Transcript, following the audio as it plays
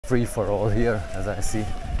free for all here, as I see.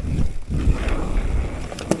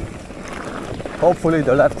 Hopefully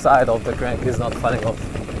the left side of the crank is not falling off.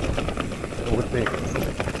 It would be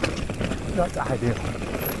not ideal.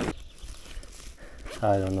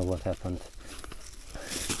 I don't know what happened.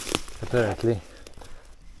 Apparently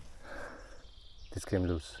this came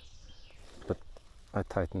loose, but I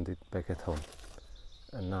tightened it back at home,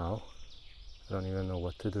 and now I don't even know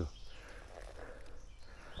what to do.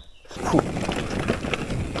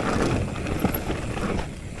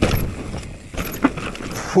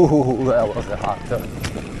 Whew, that was a hard turn.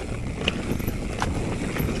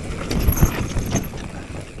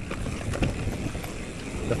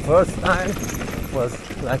 The first time was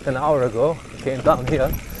like an hour ago. I came down here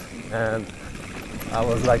and I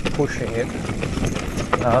was like pushing it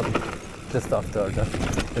just after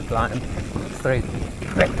the climb straight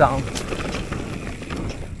back down.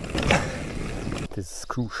 This is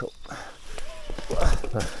crucial.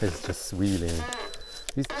 It's just wheeling.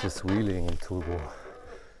 He's just wheeling in turbo.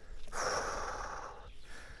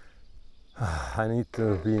 I need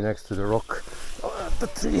to be next to the rock, the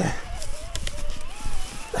tree.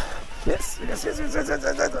 Yes.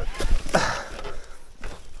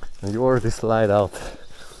 And you already slide out.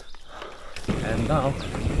 And now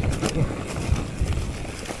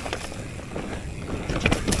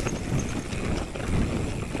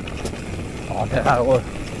oh, there I will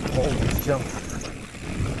always jump.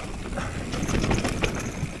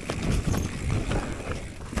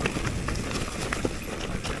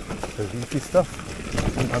 The leafy stuff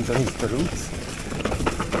underneath the roots.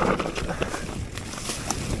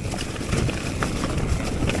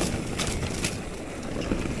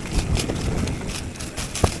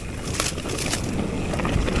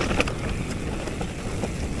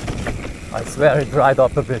 I swear it dried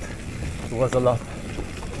up a bit. It was a lot.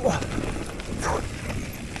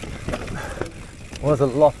 It was a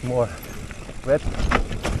lot more wet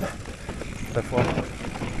before.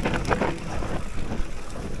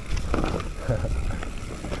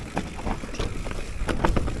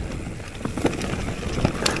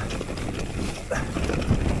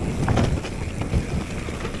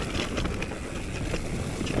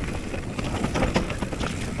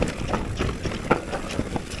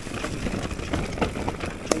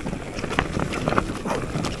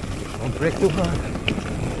 Don't brake too hard.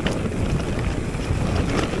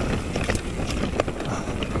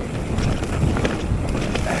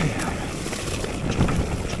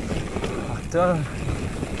 Turn.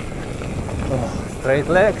 Oh, straight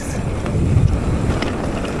legs.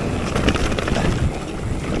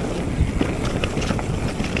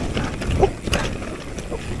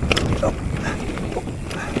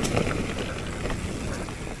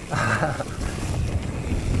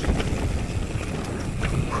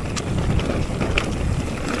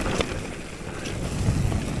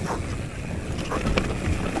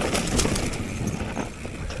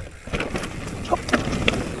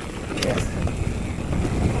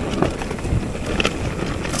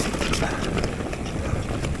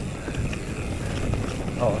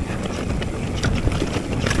 Oh.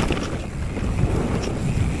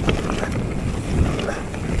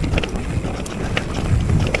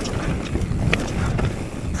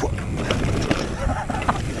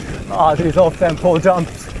 Ah, these off-tempo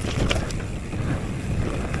jumps.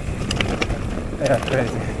 Yeah,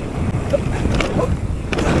 crazy.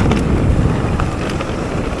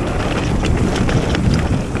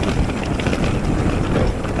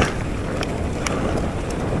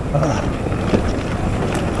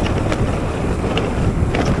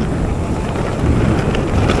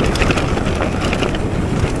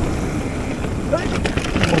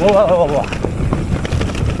 Whoa.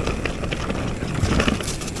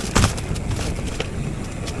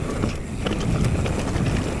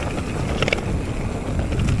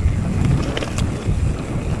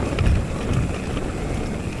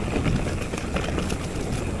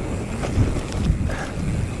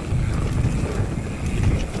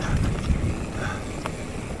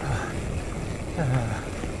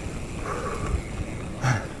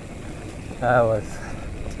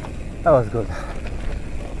 That was good.